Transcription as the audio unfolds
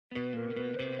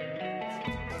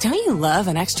Don't you love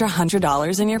an extra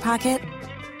 $100 in your pocket?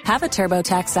 Have a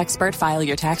TurboTax expert file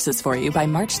your taxes for you by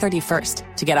March 31st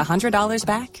to get $100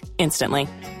 back instantly.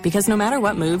 Because no matter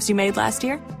what moves you made last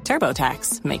year,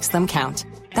 TurboTax makes them count.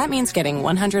 That means getting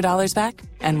 $100 back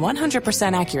and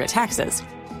 100% accurate taxes,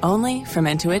 only from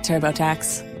Intuit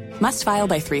TurboTax. Must file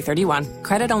by 3/31.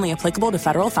 Credit only applicable to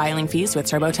federal filing fees with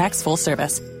TurboTax full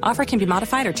service. Offer can be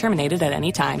modified or terminated at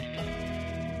any time.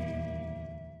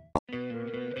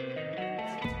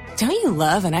 Don't you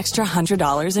love an extra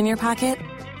 $100 in your pocket?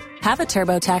 Have a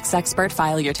TurboTax expert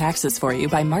file your taxes for you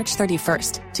by March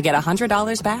 31st to get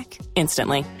 $100 back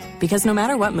instantly. Because no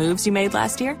matter what moves you made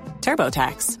last year,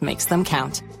 TurboTax makes them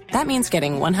count. That means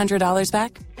getting $100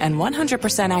 back and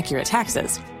 100% accurate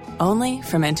taxes, only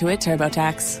from Intuit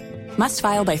TurboTax. Must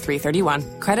file by 3/31.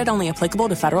 Credit only applicable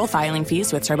to federal filing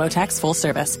fees with TurboTax full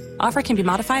service. Offer can be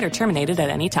modified or terminated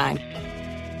at any time.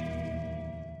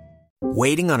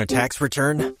 Waiting on a tax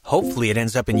return? Hopefully it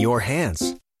ends up in your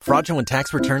hands. Fraudulent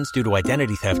tax returns due to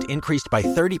identity theft increased by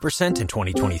 30% in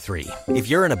 2023. If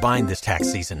you're in a bind this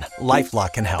tax season,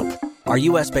 LifeLock can help. Our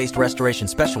U.S.-based restoration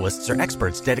specialists are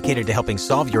experts dedicated to helping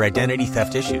solve your identity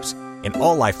theft issues. And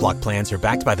all LifeLock plans are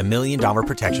backed by the $1 Million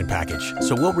Protection Package.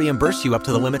 So we'll reimburse you up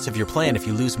to the limits of your plan if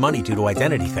you lose money due to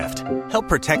identity theft. Help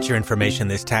protect your information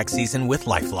this tax season with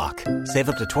LifeLock. Save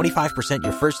up to 25%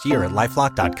 your first year at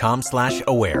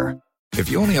LifeLock.com/aware. If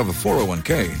you only have a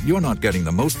 401k, you're not getting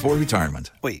the most for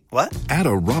retirement. Wait, what? Add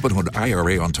a Robinhood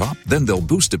IRA on top, then they'll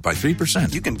boost it by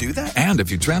 3%. You can do that? And if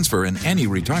you transfer in any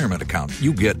retirement account,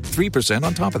 you get 3%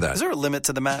 on top of that. Is there a limit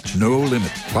to the match? No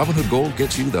limit. Robinhood Gold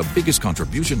gets you the biggest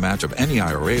contribution match of any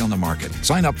IRA on the market.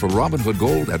 Sign up for Robinhood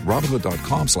Gold at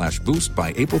Robinhood.com/boost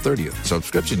by April 30th.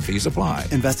 Subscription fees apply.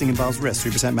 Investing involves risk.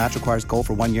 3% match requires gold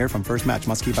for 1 year from first match.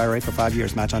 Must keep IRA for 5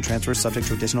 years. Match on transfers subject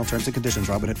to additional terms and conditions.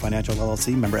 Robinhood Financial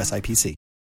LLC, member SIPC.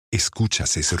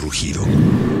 ¿Escuchas ese rugido?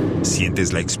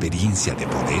 ¿Sientes la experiencia de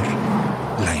poder?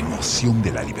 ¿La emoción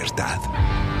de la libertad?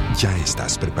 Ya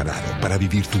estás preparado para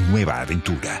vivir tu nueva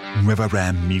aventura. Nueva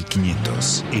Ram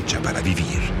 1500, hecha para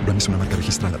vivir. Ram es una marca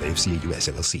registrada de FCA US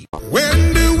LLC.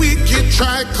 When the wicked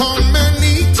try come and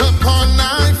eat upon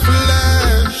our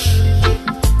flesh,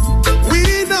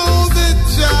 we know that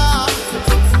Jah,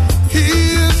 He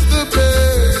is the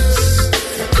best.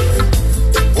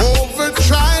 Over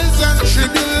trials and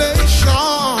tribulations,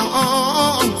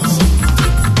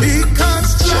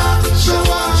 because Jah shall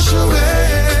wash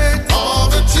away all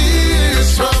the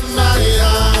tears from my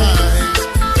eyes.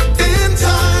 In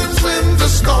times when the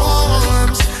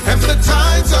storms and the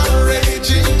tides are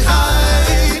raging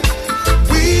high,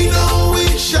 we know we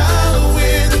shall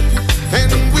win,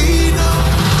 and we know.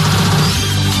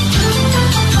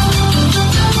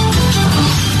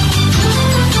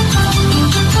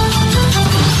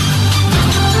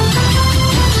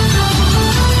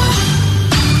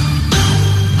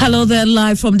 Hello there,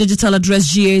 live from digital address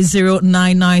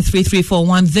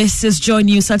GA0993341. This is Joy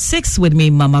News at 6 with me,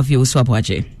 Mama View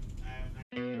Swabwaji.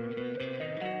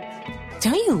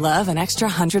 Don't you love an extra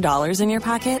 $100 in your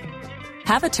pocket?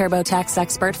 Have a TurboTax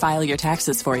expert file your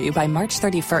taxes for you by March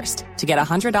 31st to get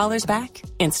 $100 back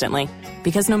instantly.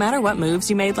 Because no matter what moves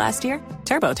you made last year,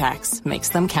 TurboTax makes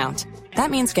them count.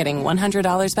 That means getting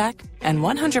 $100 back and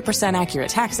 100% accurate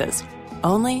taxes,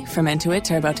 only from Intuit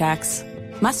TurboTax.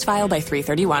 Must file by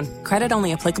 3/31. Credit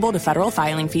only applicable to federal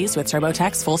filing fees with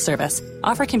TurboTax full service.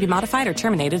 Offer can be modified or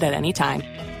terminated at any time.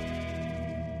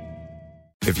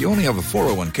 If you only have a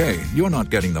 401k, you're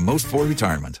not getting the most for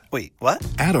retirement. Wait, what?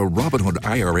 Add a Robinhood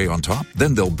IRA on top,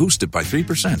 then they'll boost it by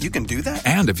 3%. You can do that?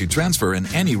 And if you transfer in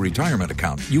any retirement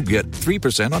account, you get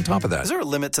 3% on top of that. Is there a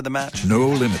limit to the match? No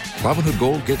limit. Robinhood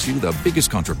Gold gets you the biggest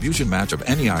contribution match of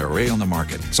any IRA on the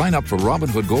market. Sign up for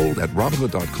Robinhood Gold at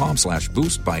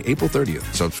Robinhood.com/boost by April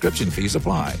 30th. Subscription fees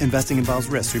apply. Investing involves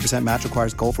risk. 3% match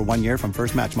requires gold for 1 year from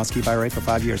first match. Must keep IRA for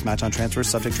 5 years. Match on transfers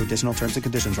subject to additional terms and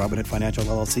conditions. Robinhood Financial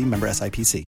LLC, member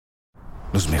SIPC.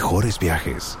 Los mejores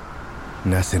viajes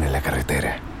nacen en la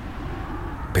carretera,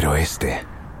 pero este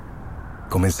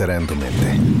comenzará en tu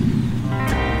mente.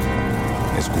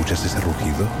 ¿Escuchas ese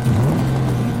rugido?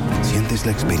 ¿Sientes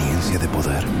la experiencia de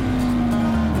poder?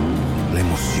 ¿La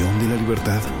emoción de la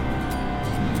libertad?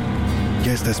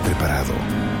 Ya estás preparado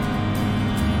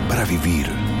para vivir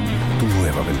tu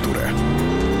nueva aventura.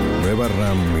 Nueva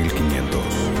Ram 1500,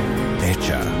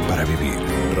 hecha para vivir.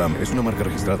 Ram es una marca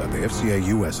registrada de FCA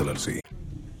US LLC.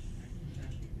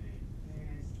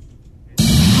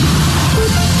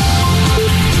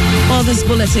 Well, this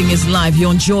bulletin is live. You're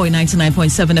on Joy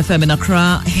 99.7 FM in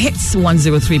Accra, Hits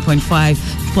 103.5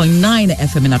 98.9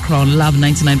 FM in Accra, Love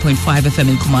 99.5 FM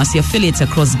in Kumasi, affiliates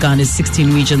across Ghana's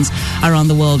 16 regions. Around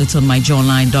the world, it's on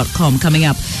myjournline.com. Coming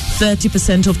up,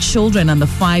 30% of children under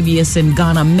 5 years in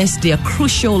Ghana missed their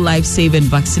crucial life-saving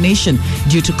vaccination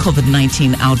due to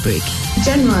COVID-19 outbreak.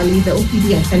 Generally, the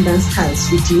OPD attendance has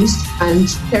reduced, and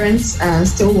parents are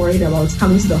still worried about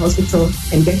coming to the hospital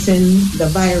and getting the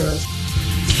virus.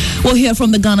 We'll hear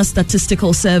from the Ghana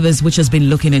Statistical Service, which has been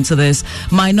looking into this.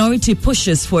 Minority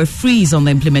pushes for a freeze on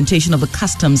the implementation of the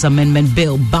Customs Amendment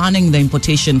Bill, banning the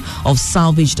importation of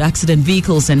salvaged accident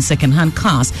vehicles and second-hand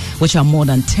cars, which are more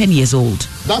than 10 years old.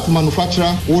 That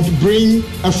manufacturer would bring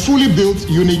a fully built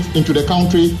unit into the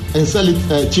country and sell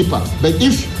it cheaper. But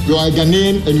if you are a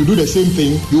Ghanaian and you do the same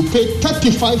thing, you pay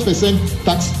 35%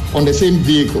 tax on the same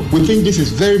vehicle. We think this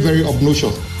is very, very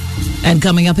obnoxious. And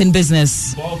coming up in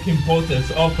business, bulk importers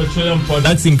of petroleum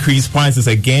products increase prices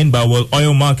again, but will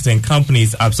oil marketing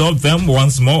companies absorb them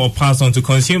once more or pass on to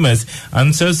consumers?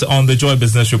 Answers on the Joy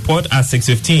Business Report at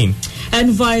 6:15.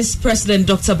 And Vice President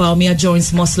Dr. Baumia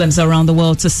joins Muslims around the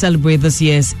world to celebrate this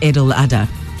year's Eid al-Adha.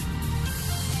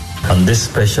 On this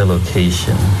special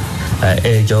occasion, I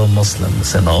urge all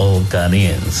Muslims and all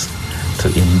Ghanaians to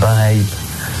imbibe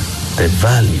the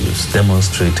values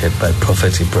demonstrated by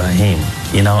Prophet Ibrahim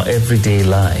in our everyday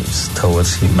lives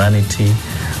towards humanity,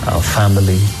 our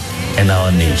family, and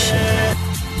our nation.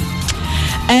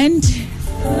 And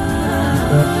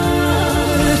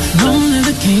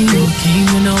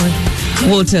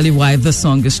we'll tell you why the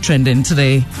song is trending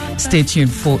today. Stay tuned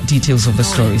for details of the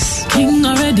stories. King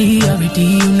already,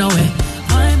 you know it.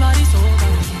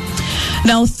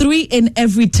 Now, 3 in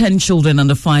every 10 children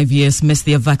under 5 years miss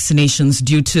their vaccinations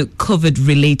due to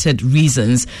COVID-related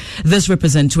reasons. This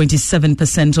represents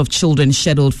 27% of children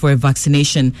scheduled for a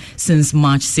vaccination since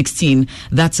March 16.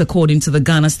 That's according to the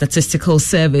Ghana Statistical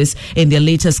Service in their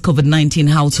latest COVID-19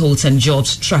 households and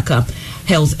jobs tracker.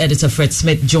 Health editor Fred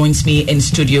Smith joins me in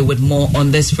studio with more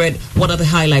on this. Fred, what are the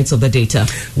highlights of the data?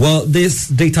 Well, this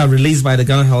data released by the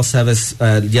Ghana Health Service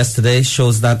yesterday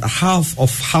shows that half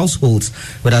of households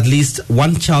with at least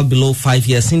one child below 5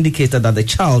 years indicated that the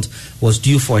child was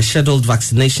due for a scheduled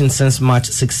vaccination since March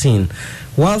 16.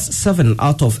 Whilst 7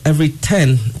 out of every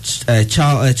 10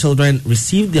 children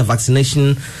received their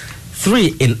vaccination,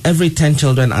 3 in every 10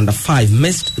 children under 5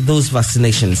 missed those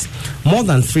vaccinations. More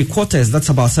than 3/4, that's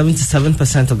about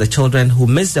 77% of the children who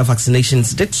missed their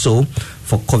vaccinations, did so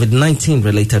for COVID-19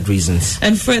 related reasons.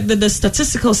 And Fred, did the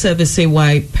Statistical Service say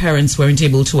why parents weren't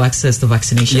able to access the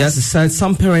vaccinations? Yes, it said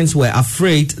some parents were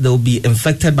afraid they would be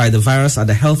infected by the virus at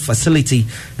the health facility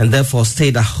and therefore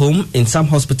stayed at home. In some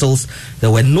hospitals,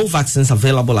 there were no vaccines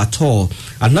available at all.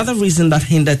 Another reason that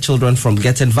hindered children from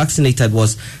getting vaccinated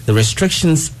was the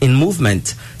restrictions in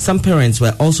movement. Some parents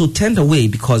were also turned away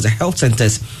because the health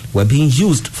centers were being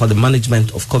used for the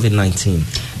management of COVID-19.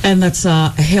 And that's our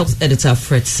health editor,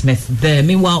 Fred Smith, there.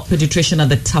 Meanwhile, pediatrician at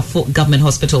the Tafo Government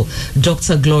Hospital,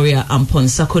 Dr. Gloria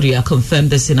Ampon-Sakuria,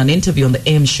 confirmed this in an interview on the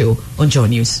AM show on Joy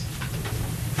News.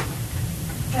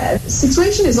 The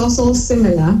situation is also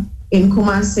similar in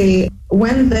Kumasi.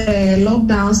 When the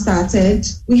lockdown started,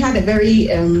 we had a very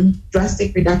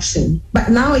drastic reduction. But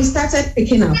now it started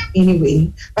picking up anyway.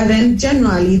 But then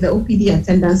generally, the OPD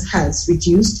attendance has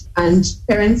reduced, and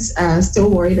parents are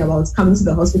still worried about coming to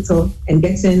the hospital and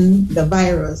getting the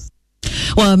virus.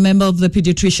 Well, a member of the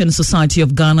Pediatrician Society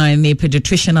of Ghana and a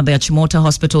pediatrician at the Achimota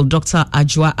Hospital, Dr.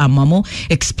 Ajwa Amamo,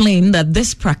 explained that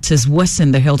this practice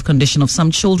worsened the health condition of some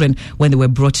children when they were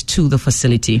brought to the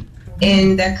facility.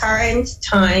 In the current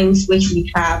times which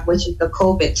we have, which is the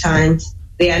COVID times,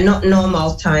 they are not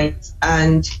normal times.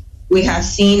 And we have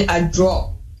seen a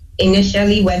drop.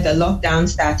 Initially, when the lockdown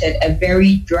started, a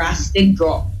very drastic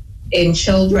drop in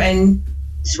children's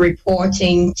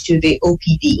reporting to the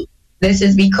OPD. This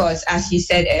is because, as you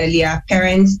said earlier,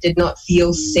 parents did not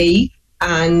feel safe.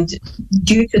 And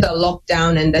due to the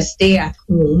lockdown and the stay at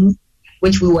home,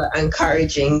 which we were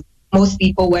encouraging, most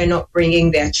people were not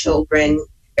bringing their children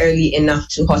early enough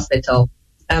to hospital.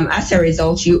 As a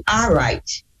result, you are right.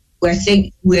 We're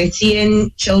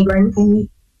seeing children who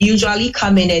usually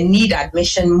come in and need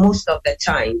admission most of the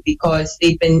time because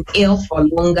they've been ill for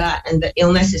longer and the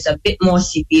illness is a bit more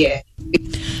severe.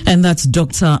 And that's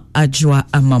Dr. Ajwa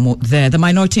Amamo there. The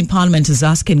minority in Parliament is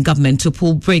asking government to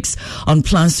pull brakes on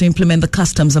plans to implement the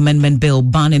Customs Amendment Bill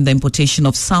banning the importation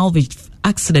of salvaged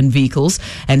accident vehicles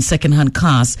and second-hand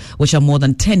cars, which are more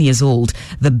than 10 years old.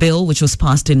 The bill, which was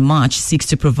passed in March, seeks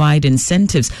to provide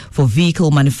incentives for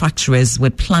vehicle manufacturers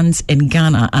with plants in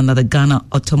Ghana under the Ghana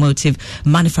Automotive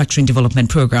Manufacturing Development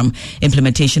Program.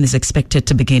 Implementation is expected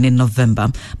to begin in November.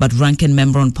 But ranking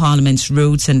member on Parliament's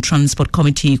Roads and Transport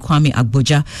Committee, Kwame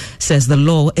Agboja, says the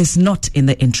law is not in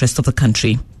the interest of the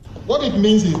country. What it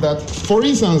means is that, for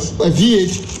instance, a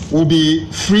V8 will be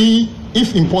free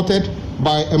if imported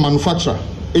by a manufacturer.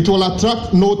 It will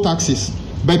attract no taxes.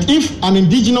 But if an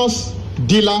indigenous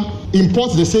dealer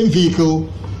imports the same vehicle,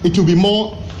 it will be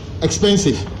more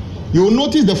expensive. You will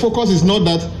notice the focus is not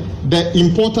that the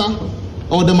importer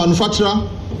or the manufacturer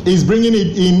is bringing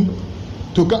it in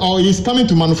or is coming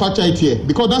to manufacture it here,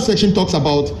 because that section talks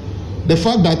about the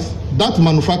fact that that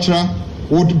manufacturer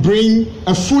would bring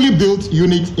a fully built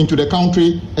unit into the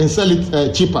country and sell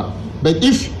it cheaper. But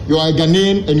if you are a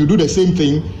Ghanaian and you do the same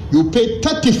thing, you pay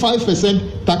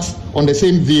 35% tax on the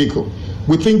same vehicle.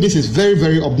 We think this is very,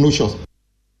 very obnoxious.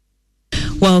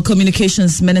 Well,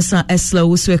 Communications Minister Esla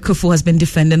Owusu-Ekufo has been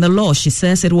defending the law. She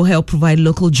says it will help provide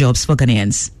local jobs for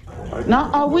Ghanaians. Now,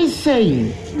 are we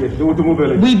saying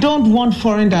we don't want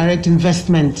foreign direct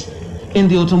investment in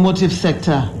the automotive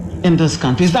sector in this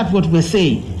country? Is that what we're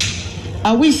saying?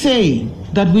 Are we saying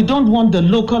that we don't want the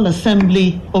local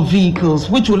assembly of vehicles,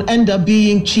 which will end up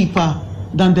being cheaper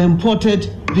than the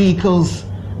imported vehicles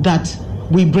that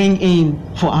we bring in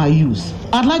for our use?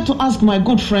 I'd like to ask my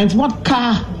good friends what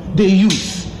car they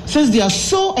use. Since they are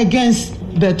so against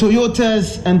the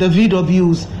Toyotas and the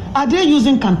VWs, are they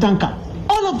using Kantanka?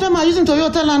 All of them are using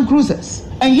Toyota Land Cruisers.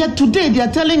 And yet today they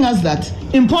are telling us that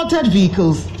imported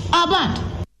vehicles are bad.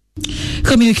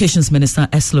 Communications Minister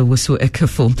Esla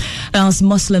Owusu-Ekufo. As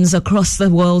Muslims across the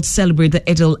world celebrate the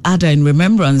Eid al-Adha in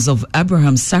remembrance of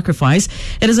Abraham's sacrifice,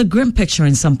 it is a grim picture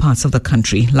in some parts of the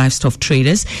country. Livestock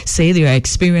traders say they are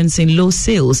experiencing low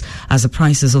sales as the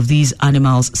prices of these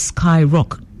animals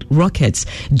skyrockets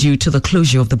due to the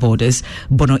closure of the borders.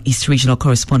 Bono East Regional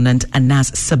Correspondent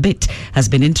Anas Sabit has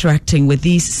been interacting with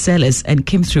these sellers and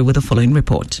came through with the following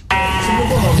report.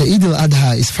 The Eid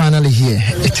al-Adha is finally here.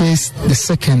 It is the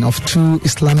second of two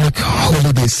Islamic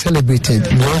holidays celebrated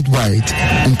worldwide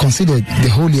and considered the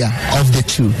holier of the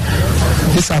two.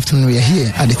 This afternoon we are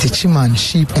here at the Techiman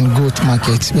Sheep and Goat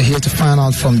Market. We're here to find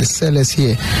out from the sellers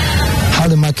here how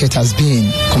the market has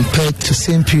been compared to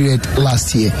same period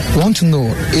last year. We want to know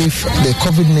if the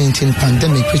COVID-19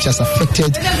 pandemic, which has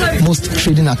affected most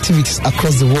trading activities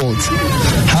across the world,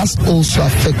 has also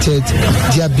affected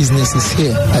their businesses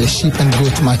here at the Sheep and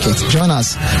Goat Market. Join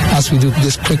us as we do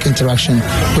this quick interaction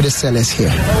with the sellers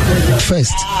here.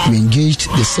 First, we engaged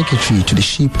the secretary to the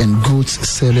Sheep and Goat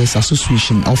Sellers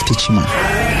Association of Techiman.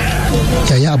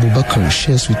 Yaya Abubakar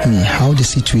shares with me how the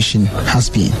situation has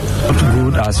been.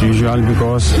 Good as usual,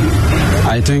 because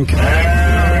I think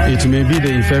it may be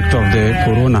the effect of the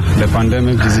corona, the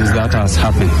pandemic disease that has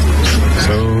happened.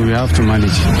 So we have to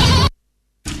manage.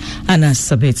 Anas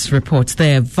Sabit's report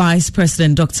there. Vice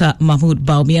President Dr. Mahmoud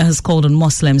Bawumia has called on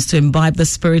Muslims to imbibe the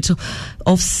spirit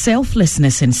of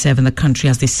selflessness in serving the country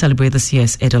as they celebrate this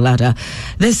year's Eid al-Adha.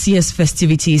 This year's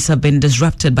festivities have been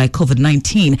disrupted by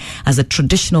COVID-19 as the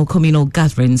traditional communal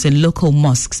gatherings in local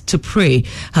mosques to pray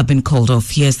have been called off.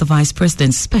 Here's the Vice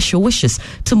President's special wishes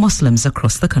to Muslims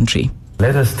across the country.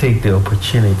 Let us take the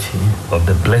opportunity of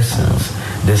the blessings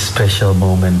this special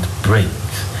moment brings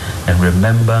and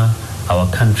remember our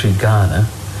country Ghana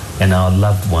and our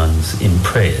loved ones in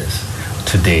prayers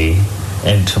today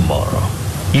and tomorrow.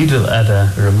 Eid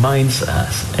al-Adha reminds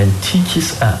us and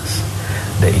teaches us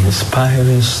the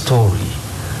inspiring story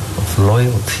of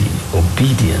loyalty,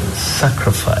 obedience,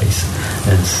 sacrifice,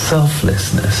 and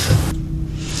selflessness.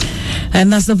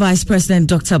 And that's the Vice President,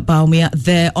 Dr. Bawumia,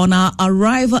 there on our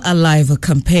Arrive Alive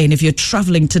campaign. If you're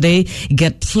traveling today,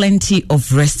 get plenty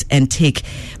of rest and take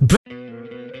break.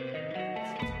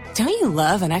 Don't you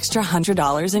love an extra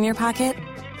 $100 in your pocket?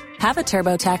 Have a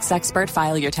TurboTax expert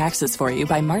file your taxes for you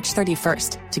by March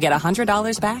 31st to get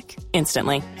 $100 back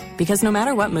instantly. Because no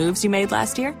matter what moves you made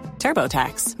last year,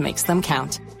 TurboTax makes them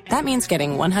count. That means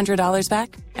getting $100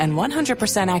 back and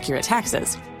 100% accurate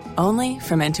taxes only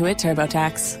from Intuit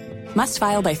TurboTax. Must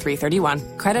file by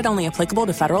 3/31. Credit only applicable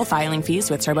to federal filing fees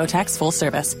with TurboTax full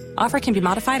service. Offer can be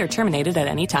modified or terminated at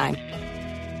any time.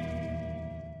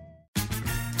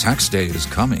 Tax day is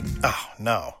coming. Oh,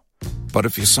 no. But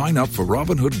if you sign up for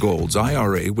Robinhood Gold's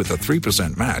IRA with a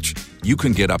 3% match, you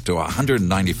can get up to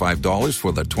 $195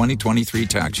 for the 2023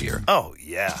 tax year. Oh,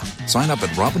 yeah. Sign up at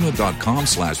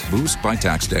Robinhood.com/boost by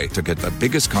tax day to get the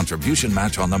biggest contribution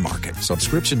match on the market.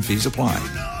 Subscription fees apply.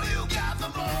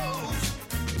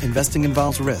 Investing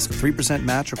involves risk. 3%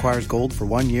 match requires gold for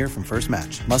 1 year from first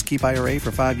match. Must keep IRA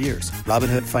for 5 years.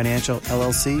 Robinhood Financial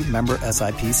LLC, member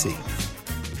SIPC.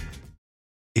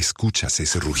 ¿Escuchas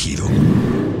ese rugido?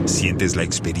 ¿Sientes la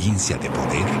experiencia de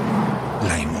poder?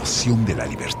 ¿La emoción de la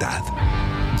libertad?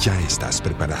 Ya estás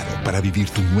preparado para vivir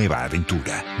tu nueva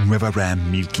aventura. Nueva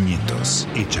Ram 1500,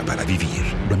 hecha para vivir.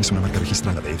 Ram es una marca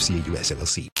registrada de FCA US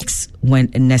LLC. When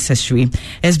necessary.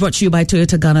 It's brought to you by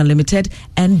Toyota Ghana Limited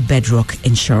and Bedrock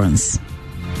Insurance.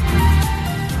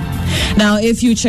 Now, if you check